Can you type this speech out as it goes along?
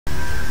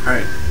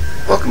Alright,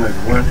 welcome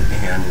everyone,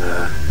 and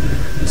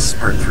this is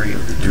part 3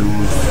 of the Doom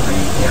 3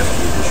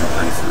 BFG edition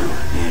playthrough,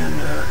 and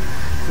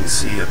you can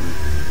see I'm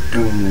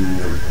doing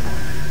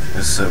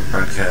this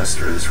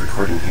broadcast, or this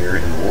recording here,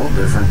 in a little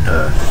different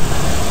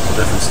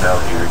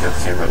style here. I got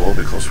the camera a little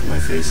bit closer to my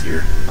face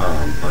here,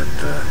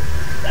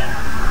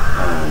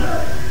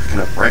 picking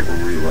up right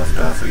where we left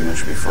off, like you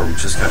mentioned before. We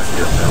just got to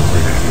the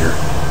elevator here.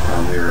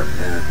 We were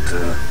at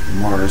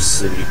Mars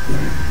City,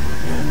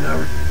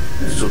 and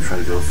we're still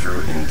trying to go through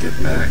and get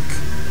back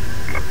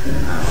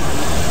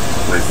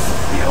with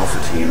the Alpha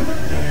team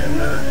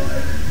and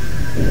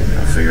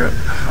figure out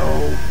how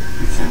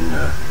we can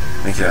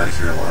make it out of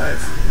here alive.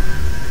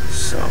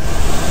 So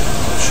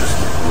let's just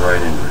get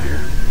right into it here.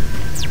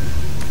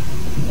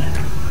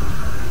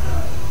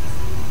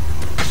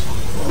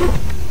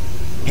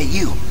 Hey,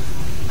 you!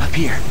 Up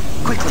here,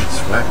 quickly!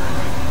 Swag.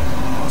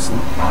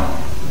 Awesome.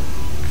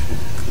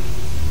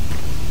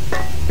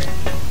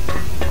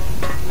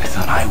 I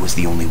thought I was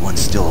the only one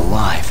still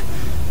alive.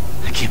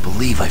 I can't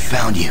believe I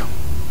found you.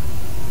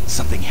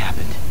 Something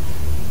happened.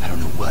 I don't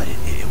know what.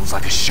 It was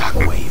like a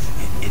shockwave.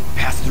 It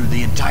passed through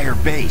the entire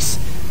base.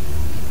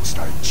 People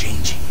started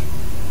changing.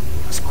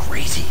 It was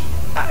crazy.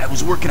 I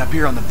was working up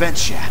here on the vent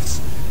shafts.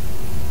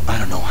 I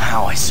don't know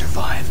how I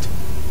survived.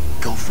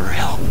 Go for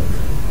help.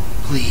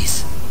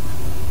 Please.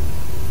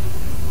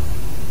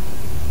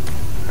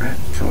 Alright,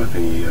 come with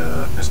me,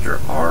 Mr.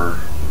 R.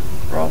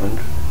 Roland.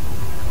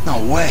 No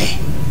way.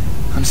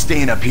 I'm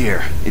staying up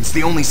here. It's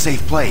the only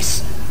safe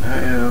place.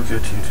 Yeah, I'll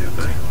get to you too,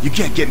 buddy. You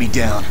can't get me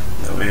down.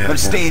 No, yeah, I'm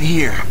staying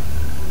here.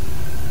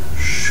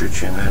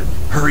 Shoot you in the head.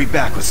 Hurry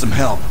back with some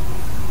help.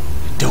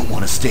 I don't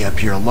want to stay up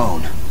here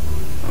alone.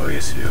 Oh,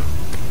 yes you do.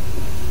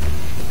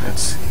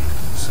 Let's see.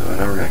 So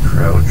now we're gonna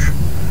crouch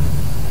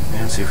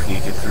and see if we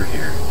can get through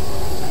here.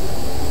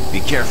 Be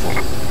careful.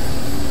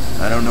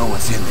 I don't know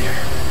what's in there.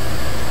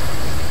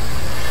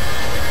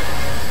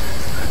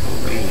 I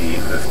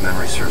believe, if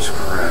memory serves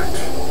correct,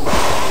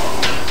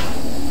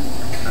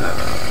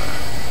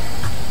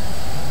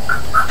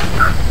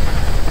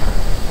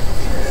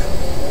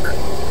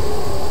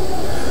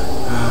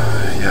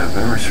 yeah, if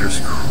memory serves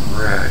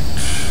correct,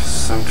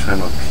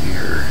 sometime up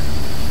here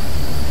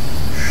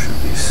should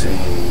be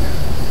seeing,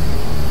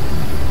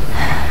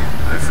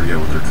 I forget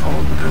what they're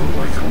called, but they're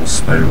like almost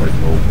spider-like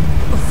little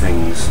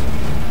things.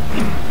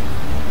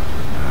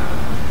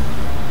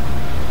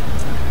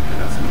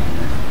 Nothing in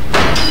there.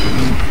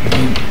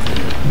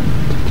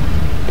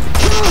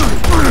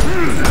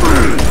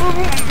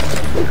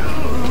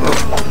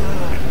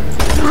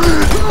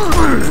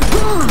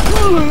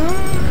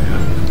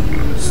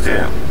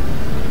 Stamp.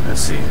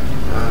 Let's see.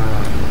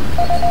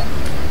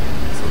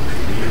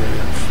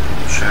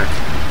 Check.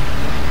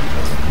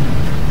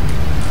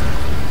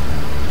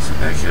 So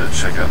back here,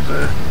 check out the.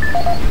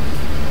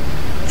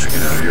 Check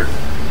it out here.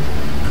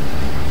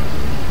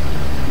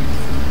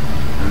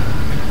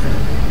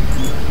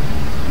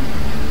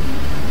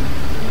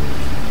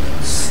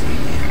 Let's see.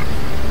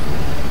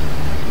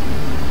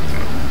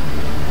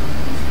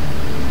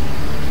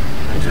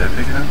 Did I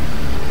pick it up?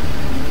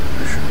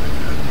 For sure.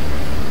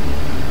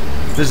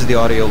 This is the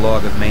audio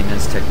log of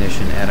maintenance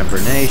technician Adam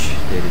Bernache,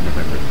 dated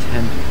November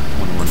 10th,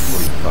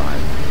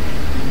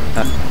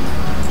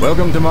 2145.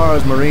 Welcome to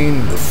Mars,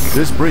 Marine.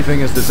 This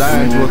briefing is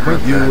designed to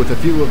acquaint you with a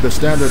few of the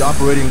standard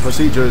operating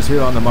procedures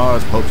here on the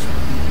Mars post.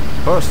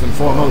 First and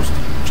foremost,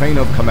 chain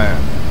of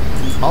command.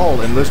 All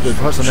enlisted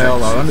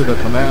personnel are under the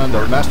command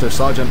of Master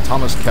Sergeant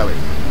Thomas Kelly.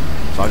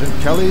 Sergeant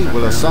Kelly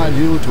will assign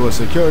you to a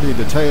security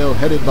detail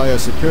headed by a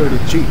security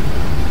chief.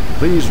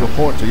 Please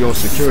report to your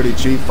security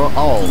chief for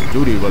all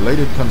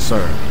duty-related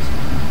concerns.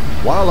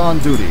 While on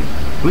duty,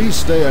 please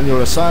stay in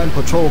your assigned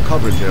patrol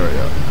coverage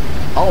area.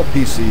 All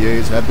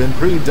PCAs have been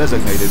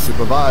pre-designated to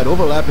provide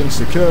overlapping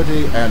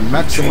security and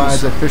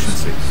maximize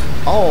efficiency.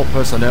 All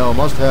personnel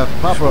must have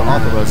proper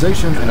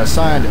authorization in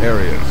assigned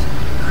areas.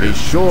 Be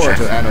sure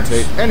to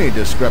annotate any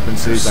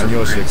discrepancies on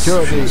your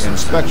security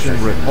inspection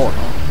report.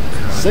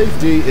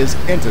 Safety is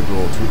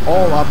integral to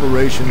all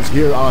operations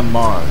here on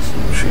Mars.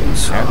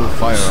 Handle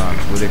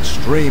firearms with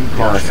extreme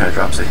caution.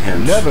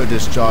 Never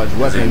discharge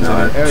weapons in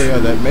an area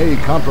that may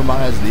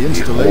compromise the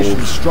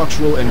installation's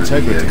structural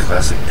integrity.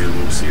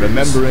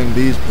 Remembering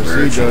these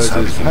procedures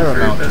is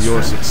paramount to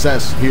your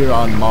success here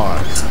on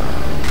Mars.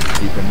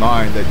 Keep in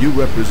mind that you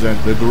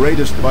represent the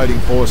greatest fighting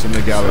force in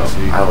the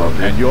galaxy,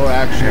 and your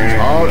actions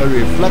are a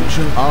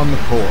reflection on the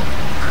Corps.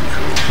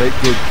 Take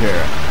good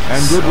care,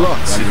 and good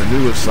luck on your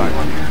new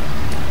assignment.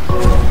 A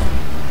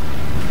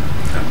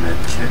med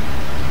kit.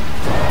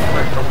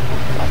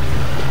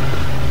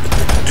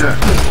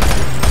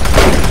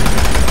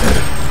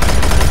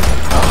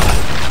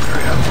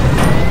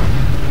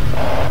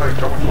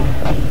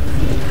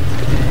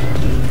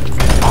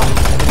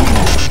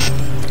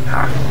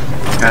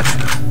 Gotcha.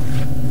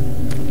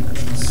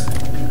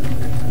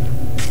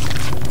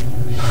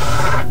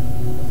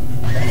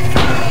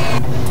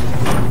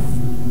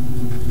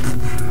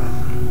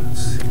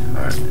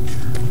 Alright.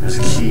 There's a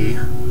key.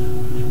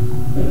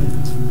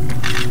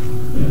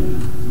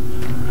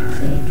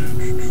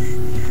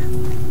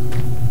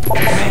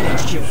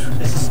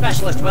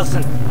 specialist,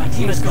 Wilson. My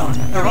team is gone.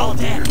 They're all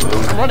dead.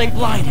 I'm running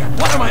blind here.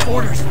 What are my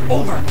orders?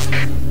 Over.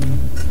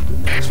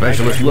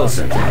 Specialist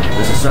Wilson,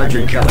 this is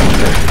Sergeant Kelly.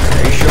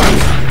 Stay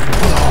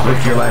sharp.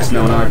 Lift your last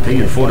known RP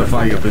and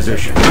fortify your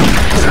position. I'll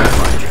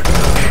find you.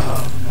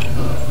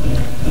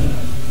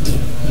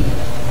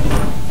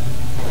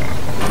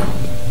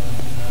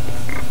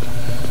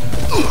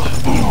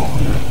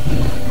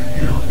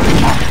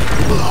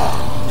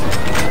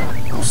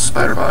 Oh,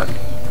 Spiderbot.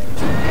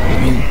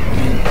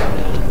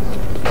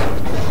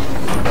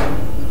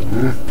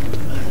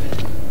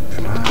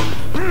 Come on.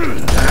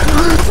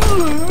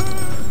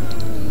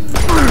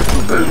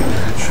 Boom.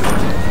 Headshot.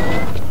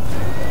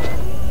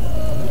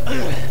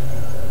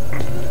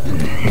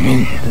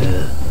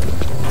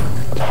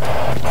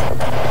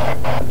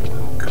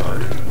 Oh,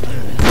 God.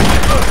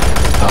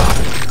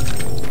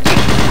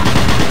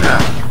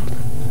 Yeah.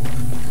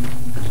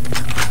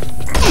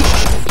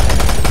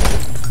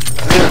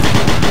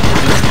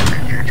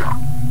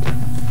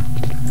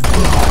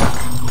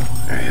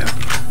 There you go.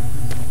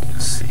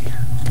 Let's see.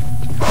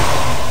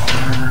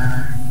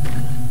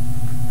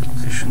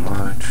 Station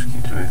locked.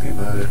 Can't do anything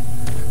about it.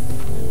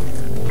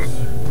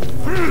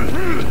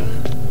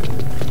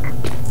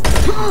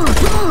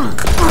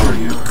 How are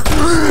you?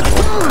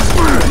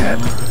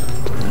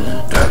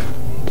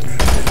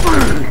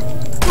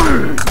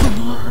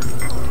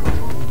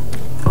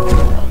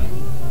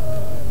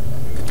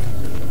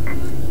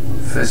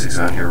 Physics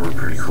on here were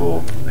pretty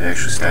cool. They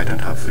actually stacked on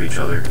top of each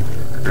other,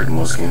 compared to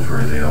most games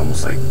where they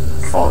almost like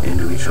fall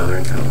into each other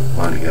and kind of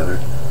blend together.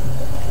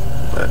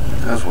 But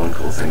that was one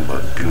cool thing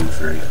about Doom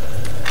 3.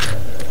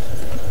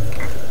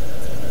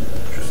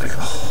 Just like,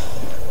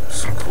 oh,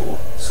 so cool,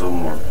 so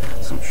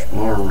much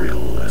more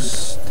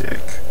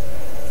realistic.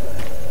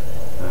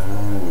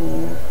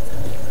 Oh,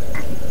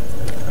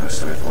 I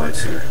still got the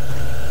lights here.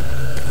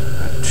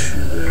 Not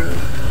too bad.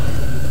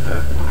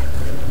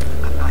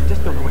 I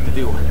just don't know what to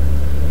do.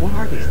 What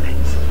are these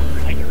things?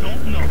 I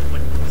don't know,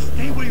 but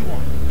stay where you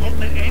are. Don't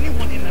let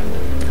anyone in that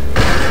room.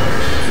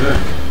 Good.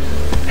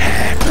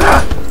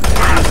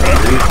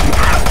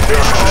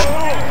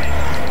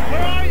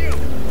 Where are you?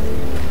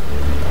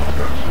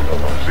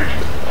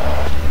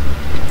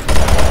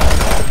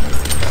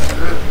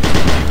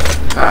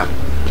 Ah.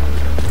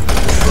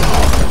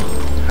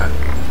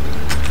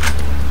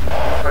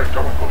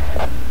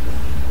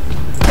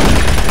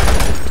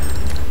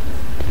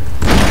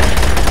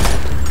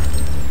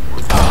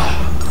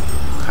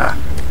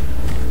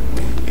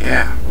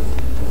 Yeah.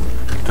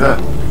 Duh.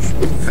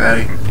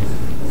 Fatty.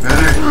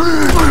 Fatty.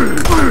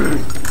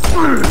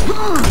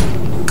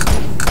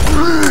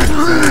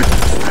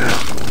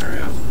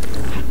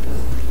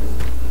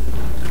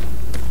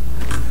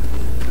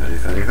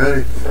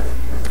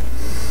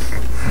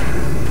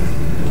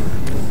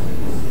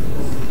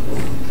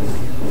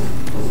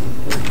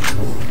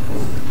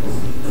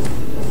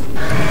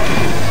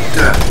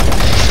 Duh.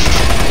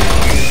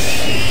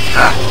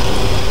 Ha.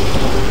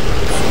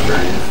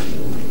 Brave.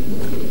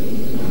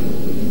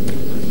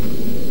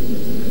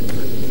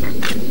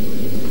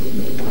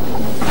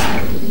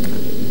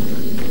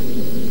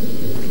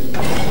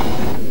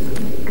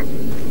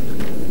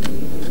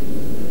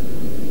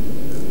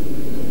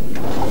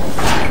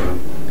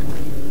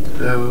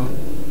 Hello.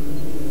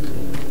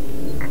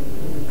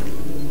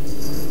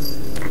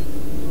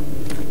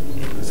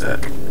 What's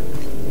that?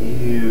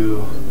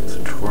 Ew. It's a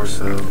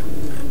torso.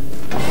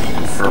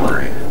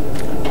 Infirmary.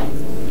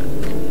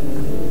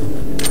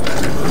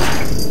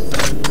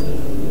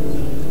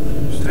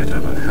 State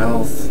up on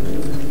health.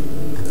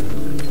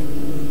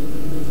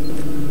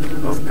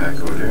 Health pack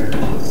over there.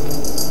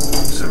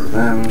 Severed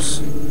limbs.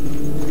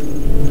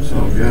 It's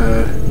all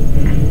good.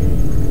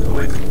 Oh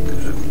wait,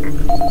 there's a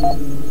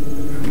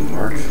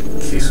mark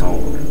case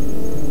hole.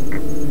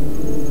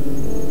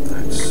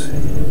 Let's see.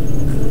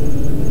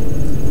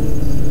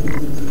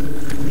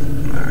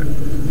 Alright.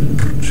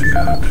 Check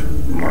out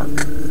Mark.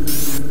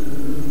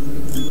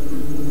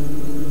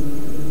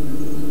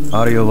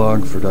 Audio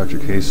log for Dr.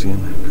 Casian,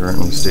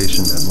 currently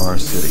stationed at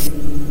Mars City.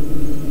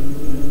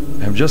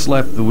 I have just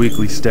left the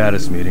weekly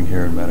status meeting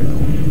here in Medical.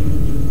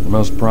 The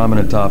most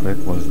prominent topic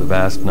was the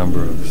vast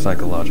number of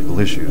psychological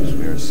issues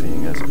we are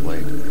seeing as of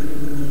late.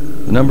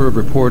 The number of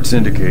reports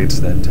indicates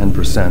that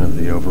 10% of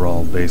the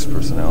overall base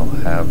personnel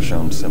have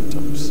shown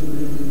symptoms.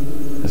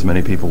 As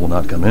many people will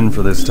not come in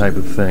for this type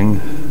of thing,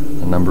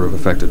 the number of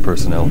affected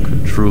personnel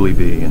could truly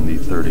be in the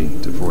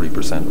 30 to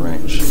 40%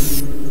 range.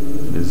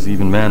 It has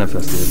even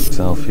manifested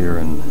itself here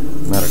in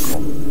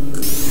Medical.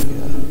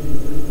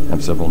 We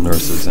have several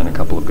nurses and a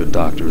couple of good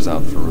doctors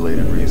out for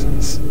related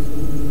reasons.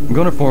 I'm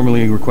going to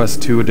formally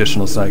request 2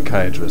 additional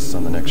psychiatrists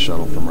on the next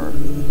shuttle from Earth.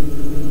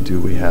 2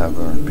 we have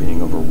are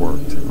being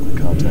overworked, and the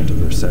content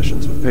of their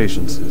sessions with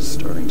patients is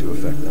starting to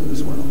affect them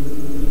as well.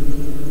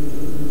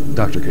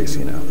 Dr.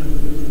 Casian out.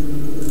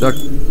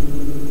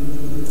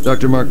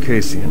 Dr. Mark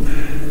Casian,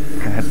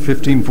 at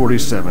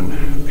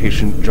 1547,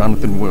 patient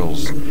Jonathan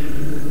Wills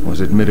was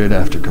admitted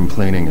after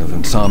complaining of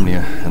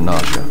insomnia and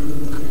nausea.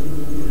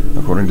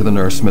 According to the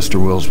nurse,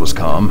 Mr. Wills was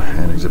calm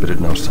and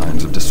exhibited no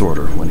signs of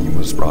disorder when he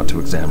was brought to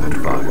exam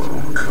room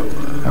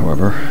 5.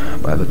 However,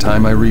 by the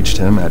time I reached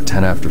him at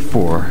 10 after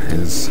 4,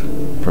 his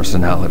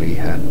personality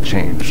had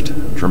changed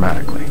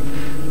dramatically.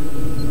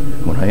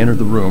 When I entered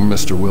the room,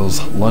 Mr.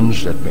 Wills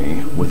lunged at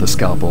me with a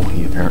scalpel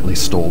he apparently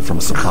stole from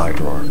a supply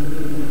drawer.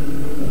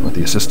 With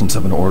the assistance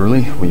of an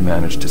orderly, we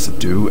managed to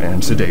subdue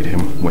and sedate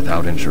him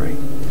without injury.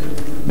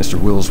 Mr.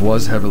 Wills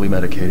was heavily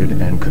medicated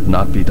and could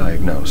not be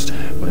diagnosed,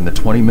 but in the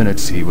 20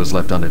 minutes he was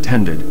left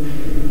unattended,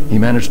 he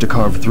managed to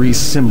carve 3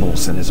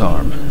 symbols in his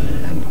arm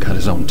and cut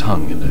his own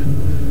tongue into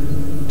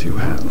 2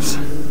 halves.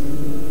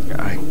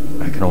 I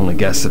can only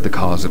guess at the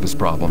cause of his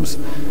problems.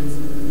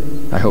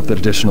 I hope that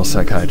additional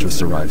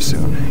psychiatrists arrive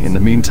soon. In the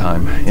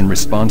meantime, in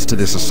response to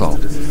this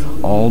assault,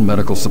 all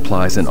medical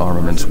supplies and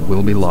armaments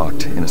will be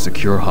locked in a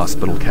secure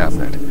hospital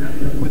cabinet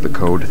with the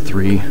code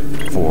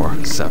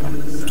 347.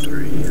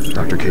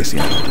 Dr. Casey.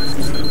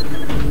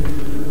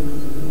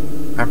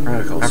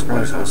 Medical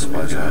supplies.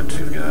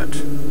 We've got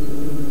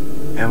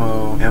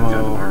ammo,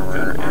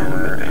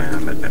 armor,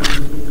 and med bag.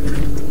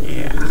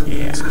 Yeah.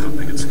 I don't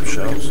think it's some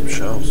shelves.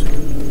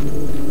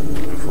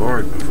 Move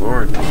forward.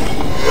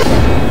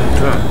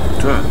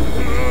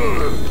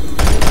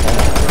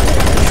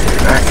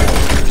 Back.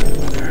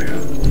 There we go.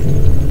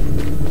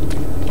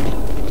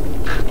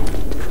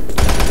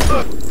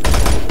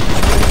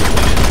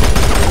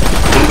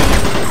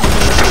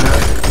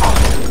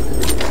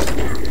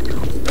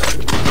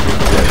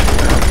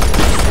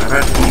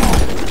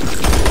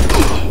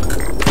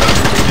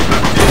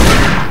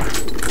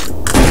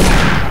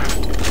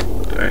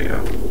 There you go.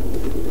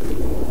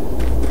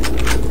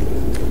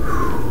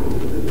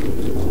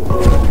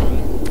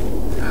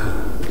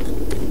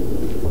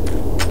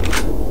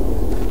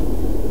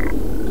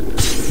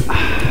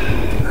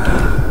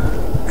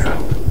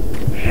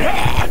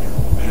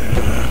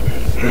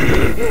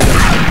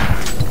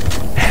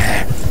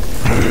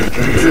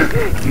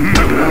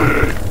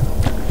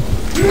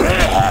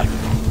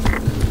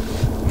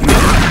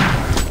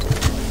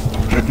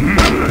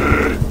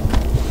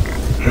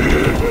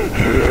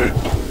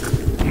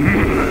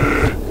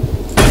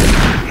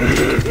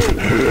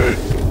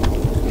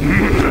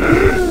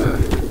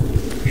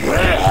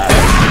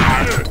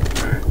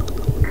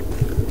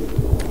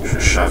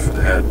 Shot for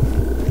the head.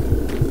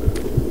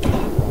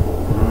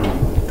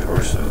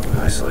 Torso.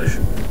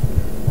 Isolation.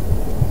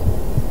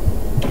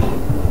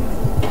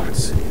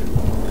 Let's see.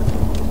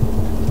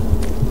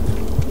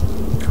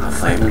 A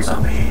flaming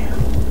zombie.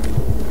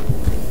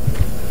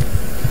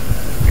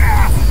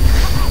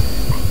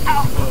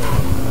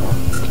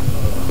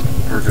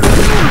 We're good.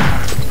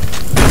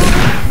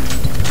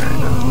 I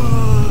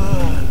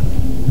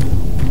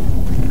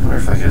wonder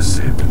if I can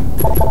save him.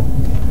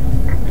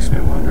 Makes me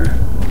wonder.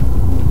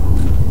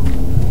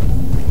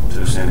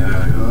 Standing there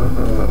like,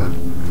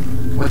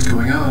 what's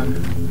going on?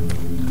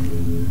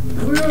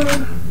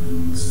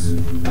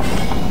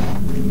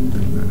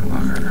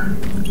 Locker.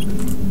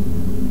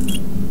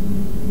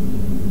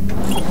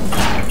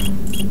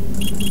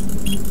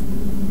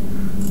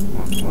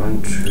 One,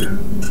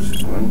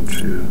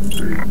 two,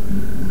 3.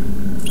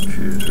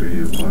 2,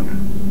 3, 1.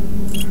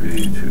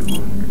 3, 2,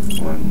 1.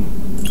 1,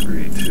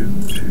 3, 2,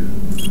 2.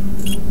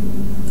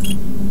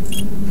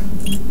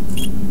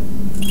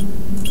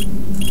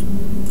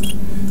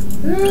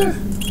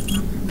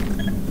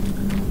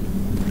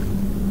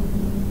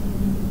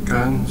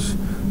 Guns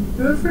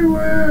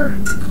everywhere.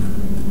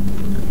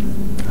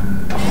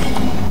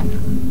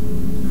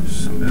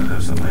 Somebody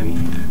has something I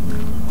need.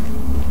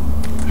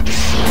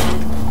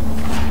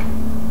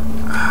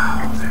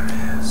 Oh, there it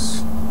is.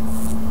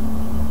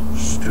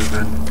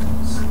 Stupid.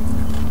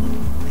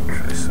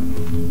 Try some.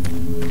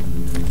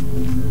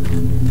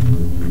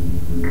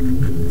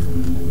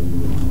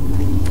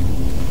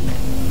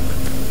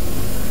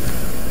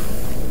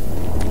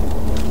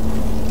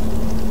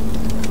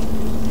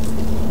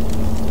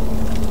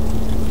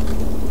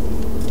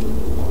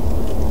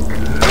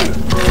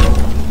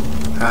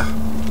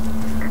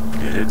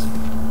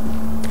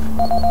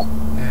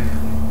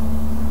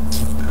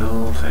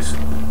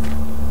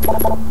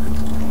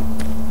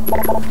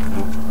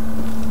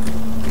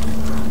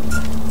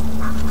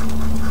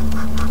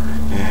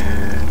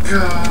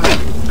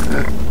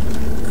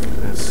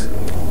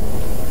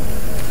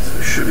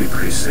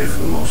 Safe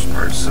for the most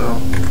part, so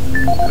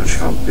what you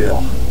call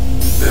Bill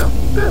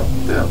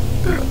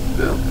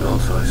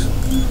twice.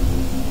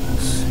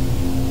 Let's see.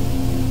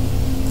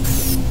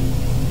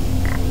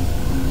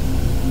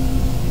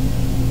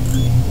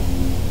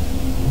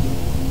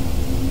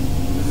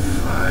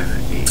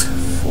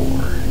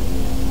 584.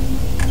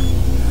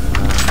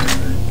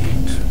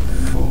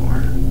 584.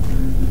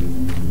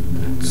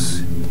 Let's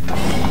see.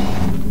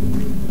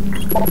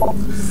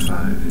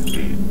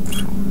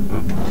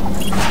 584.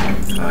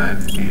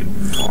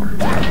 584.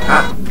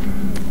 Ah!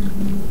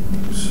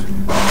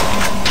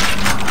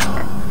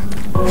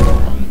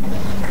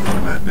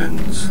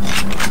 Weapons.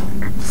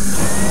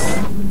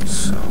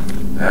 So,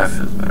 that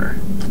feels better.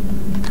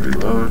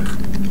 Reload.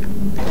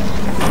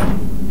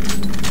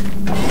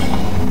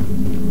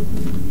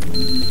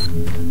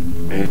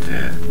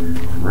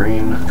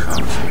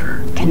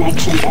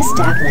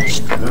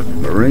 established.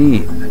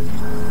 Marine,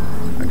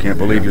 I can't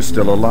believe you're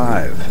still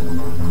alive.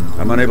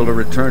 I'm unable to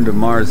return to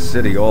Mars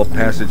City. All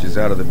passages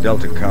out of the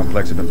Delta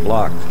complex have been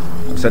blocked.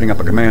 I'm setting up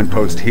a command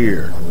post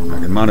here. I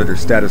can monitor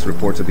status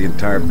reports of the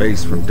entire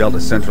base from Delta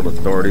Central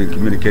Authority and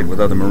communicate with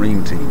other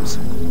Marine teams.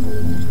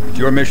 It's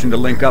your mission to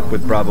link up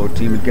with Bravo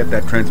Team and get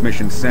that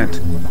transmission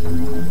sent.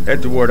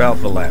 Head toward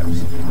Alpha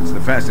Labs. It's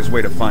the fastest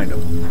way to find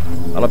them.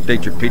 I'll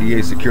update your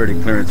PDA security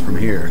clearance from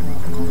here.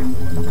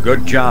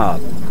 Good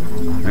job.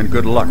 And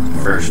good luck.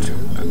 First,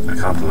 a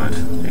compliment.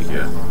 Thank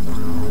you.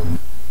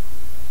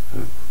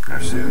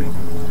 Our city.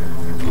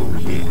 Oh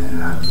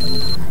yeah.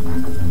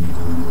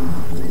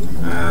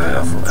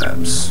 Alpha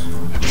Labs.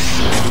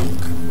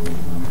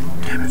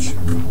 Damage.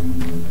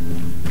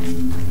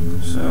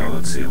 So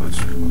let's see what's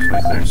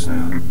my clearance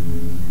now.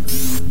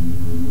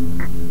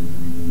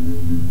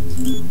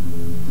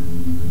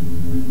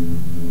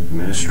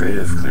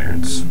 Administrative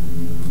clearance.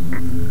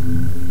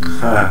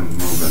 I'm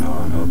moving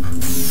on up.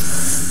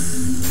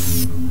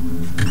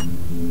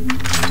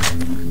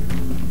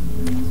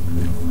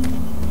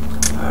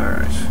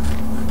 Alright.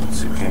 Let's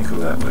see, we can't go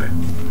that way.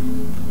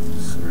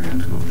 So we're going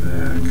to go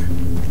back.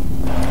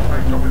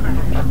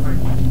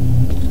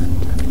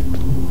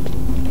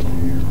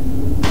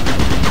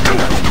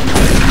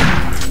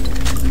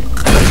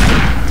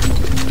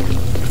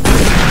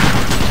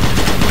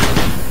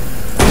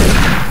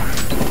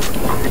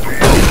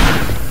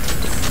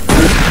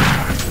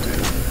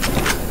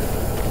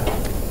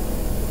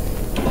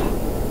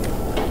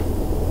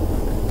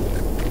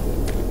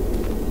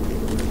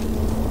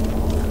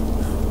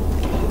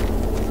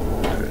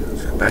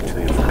 Back to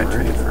the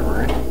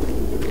infirmary.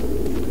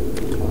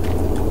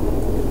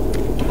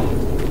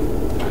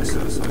 I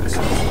saw.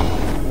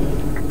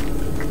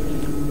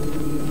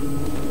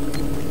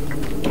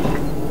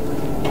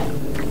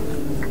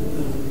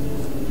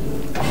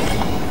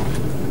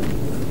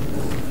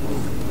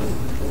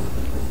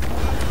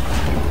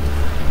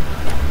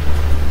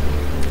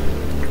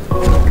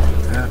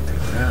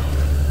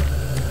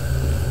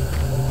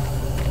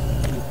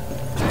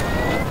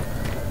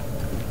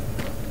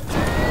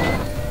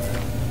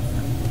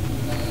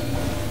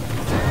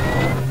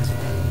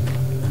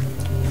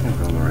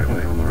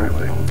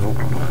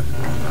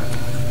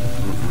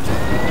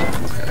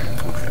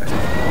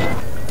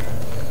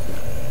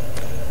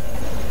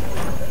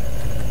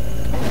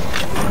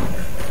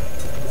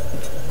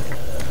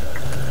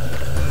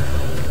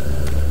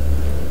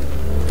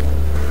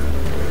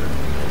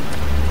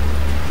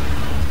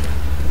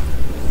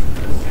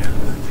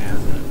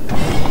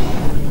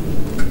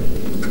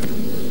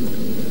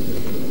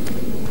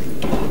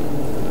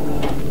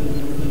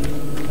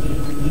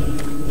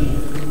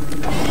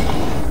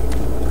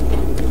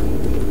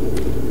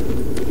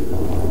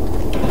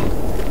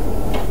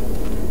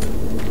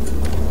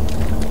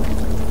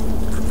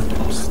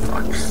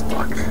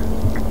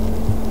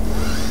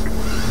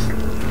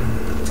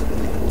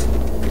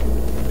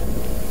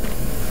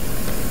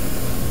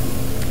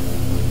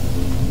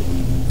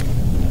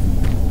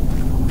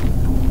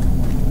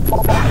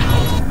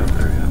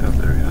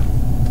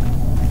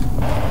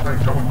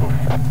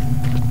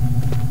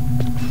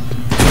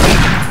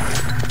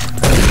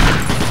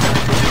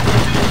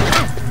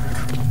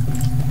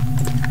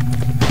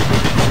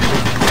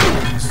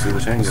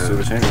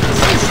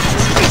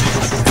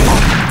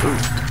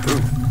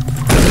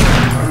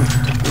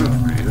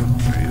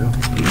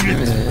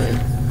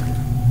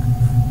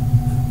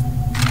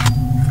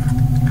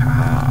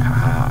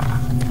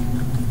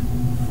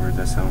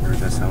 Where'd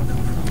that sound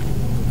come from?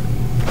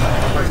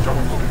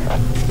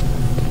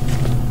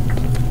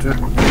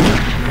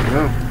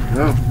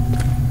 No.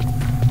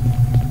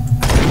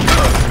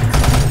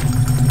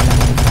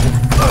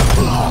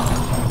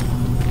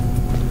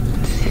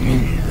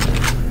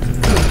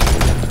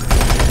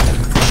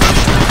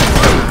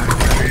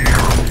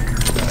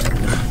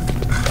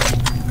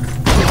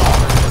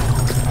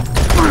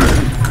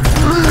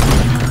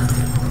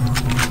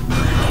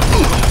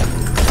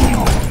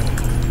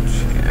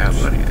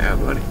 Yeah,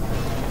 buddy.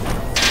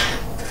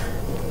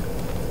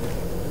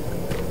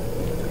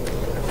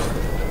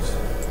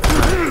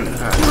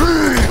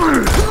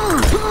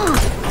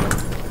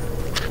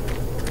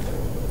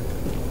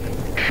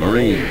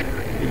 Marine,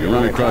 if you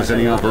run across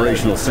any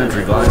operational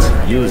sentry bots,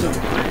 use them.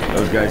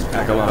 Those guys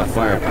pack a lot of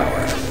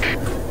firepower.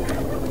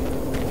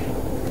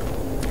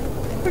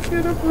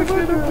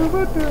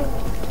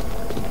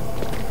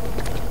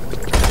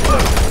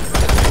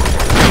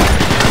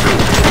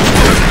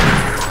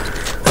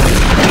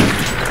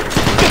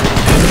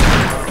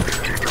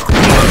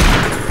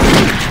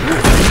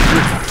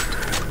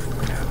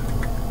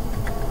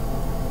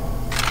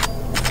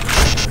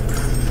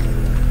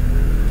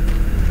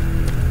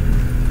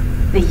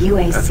 The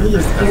UAC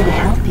is here to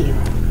help you.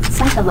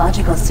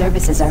 Psychological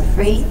services are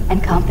free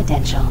and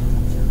confidential.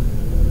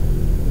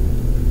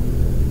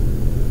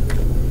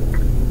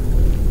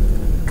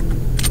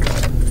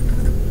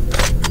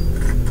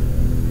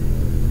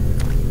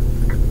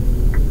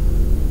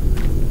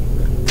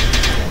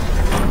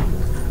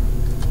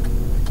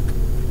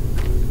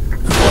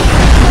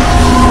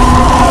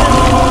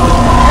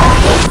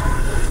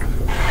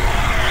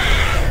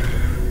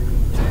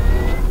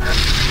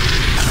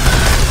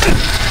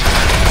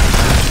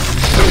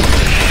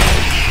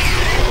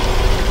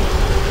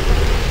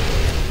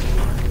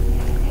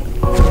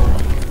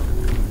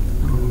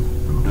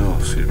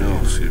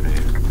 Excuse me.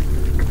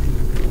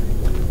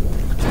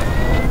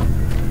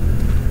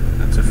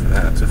 That's it for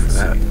that. That's it for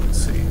that. Let's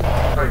see.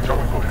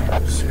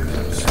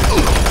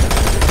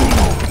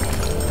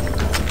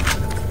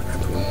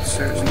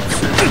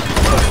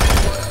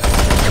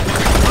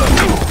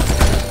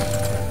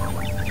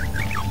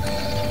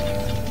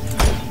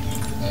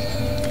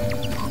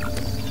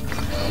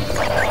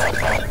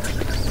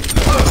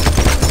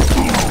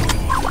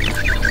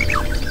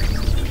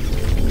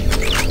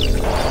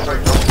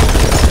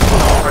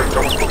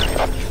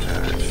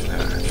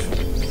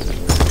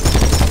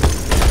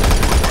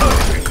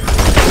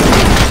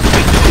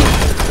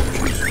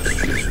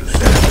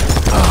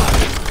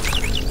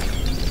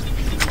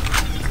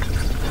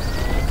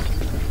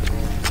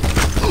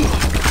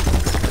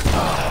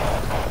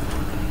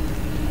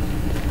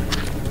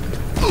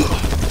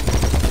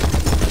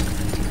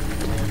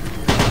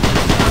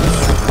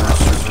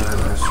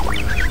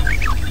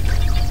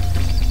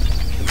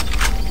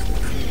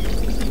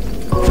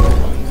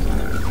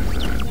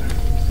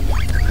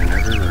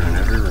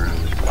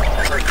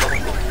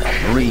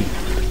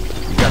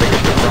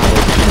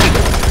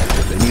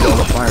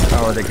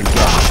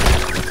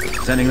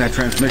 Sending that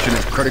transmission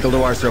is critical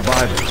to our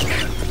survival.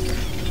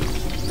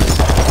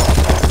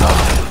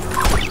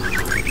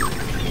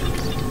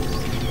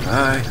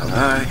 Hi.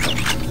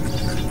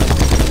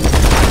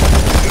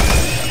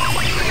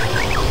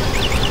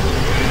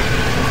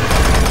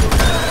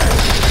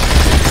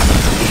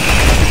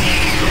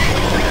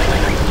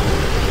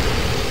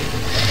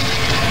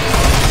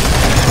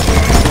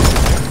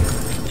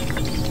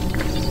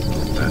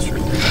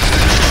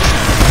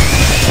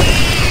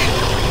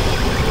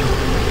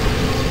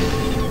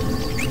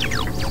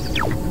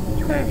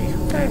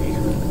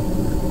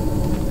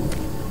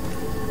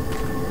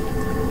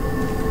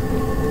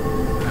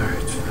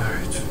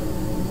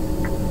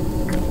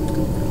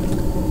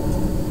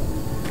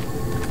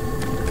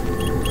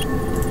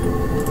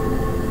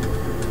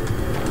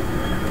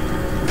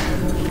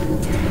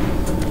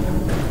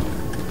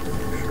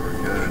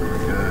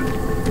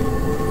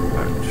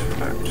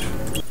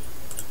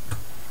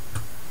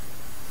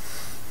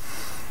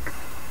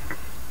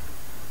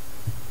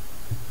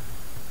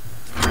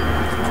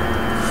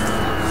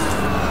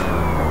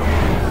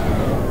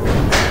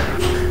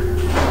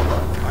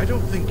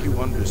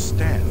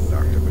 Understand,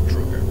 Dr.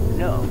 Betruger?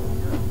 No,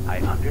 I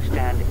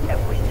understand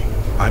everything.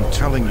 I'm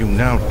telling you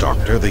now,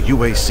 Doctor, the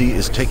UAC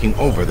is taking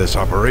over this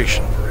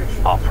operation.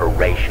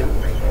 Operation?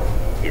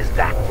 Is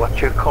that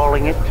what you're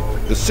calling it?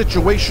 The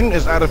situation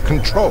is out of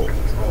control.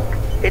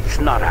 It's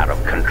not out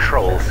of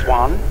control,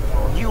 Swan.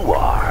 You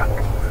are.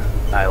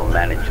 I'll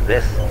manage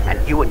this, and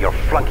you and your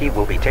flunky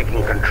will be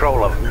taking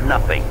control of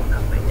nothing.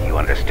 Do you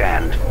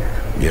understand?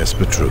 Yes,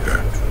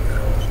 Betruger.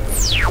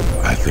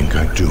 I think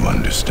I do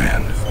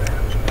understand.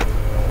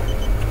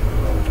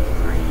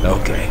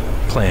 Okay,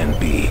 Plan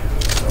B.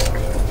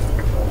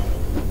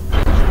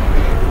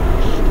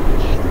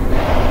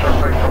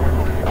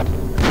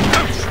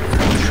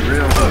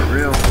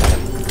 Real.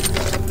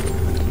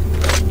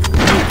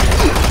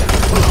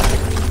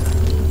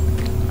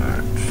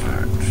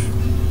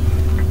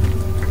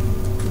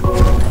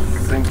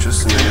 Think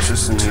just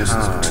in the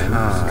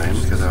time,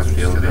 because I have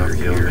the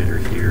elevator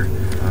here.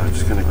 I'm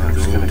just gonna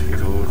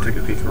go take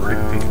a peek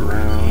around,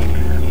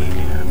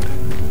 and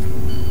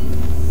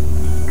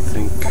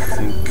think. I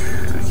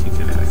can't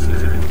get into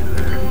there.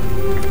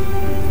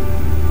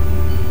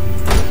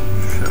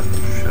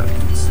 Shut.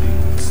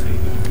 Let's see.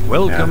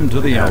 Welcome to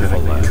the Alpha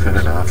Lab. Cut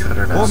it off.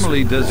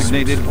 Formerly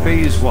designated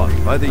Phase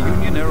 1 by the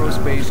Union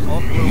Aerospace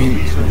Off-Road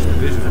Research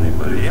Division.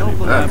 The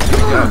Alpha Lab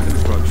began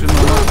construction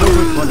on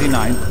October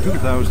 29,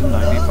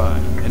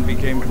 2095, and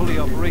became fully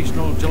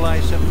operational July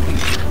 17,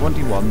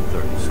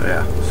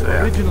 2130.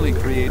 Originally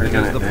created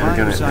as the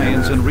Prime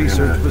Science and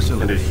Research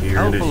Facility,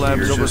 Alpha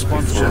Labs are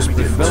responsible for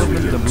the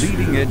development of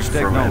leading-edge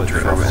technology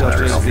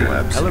such as the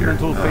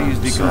elemental phase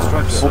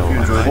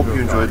deconstruction, Hope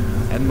you enjoyed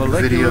and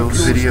molecular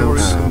fuel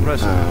storage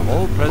compressor,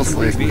 all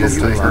presently being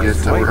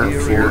utilized right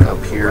here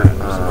up here.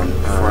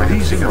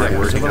 These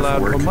endeavors have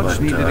allowed for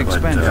much-needed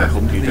expansion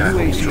into the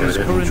UAC's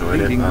current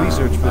leading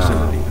research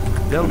facility,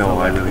 Delta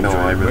Lab,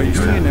 where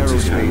Union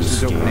Aerospace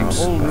is opening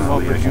all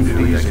new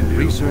opportunities in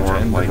research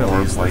and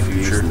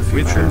development.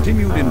 With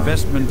continued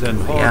investment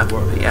and hard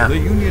work, the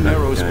Union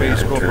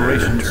Aerospace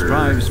Corporation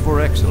strives for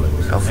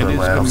excellence and is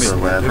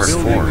committed to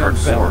building a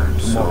better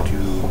tomorrow.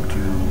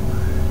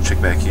 Check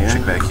back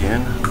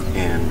in,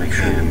 and make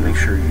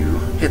sure you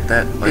hit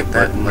that like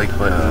button.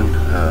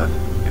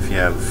 If you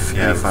have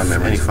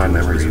any fond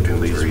memories of Doom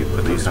 3,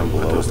 put those down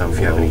below. If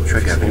you have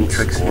any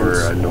tricks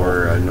or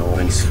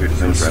any security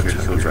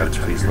codes,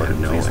 please let me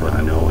know,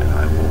 and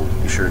I will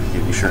be sure to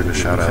give you a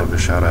shout out.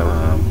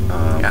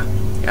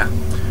 Yeah.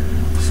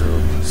 So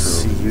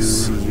see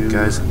you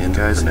guys in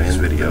the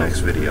next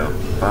video.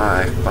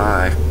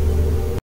 Bye.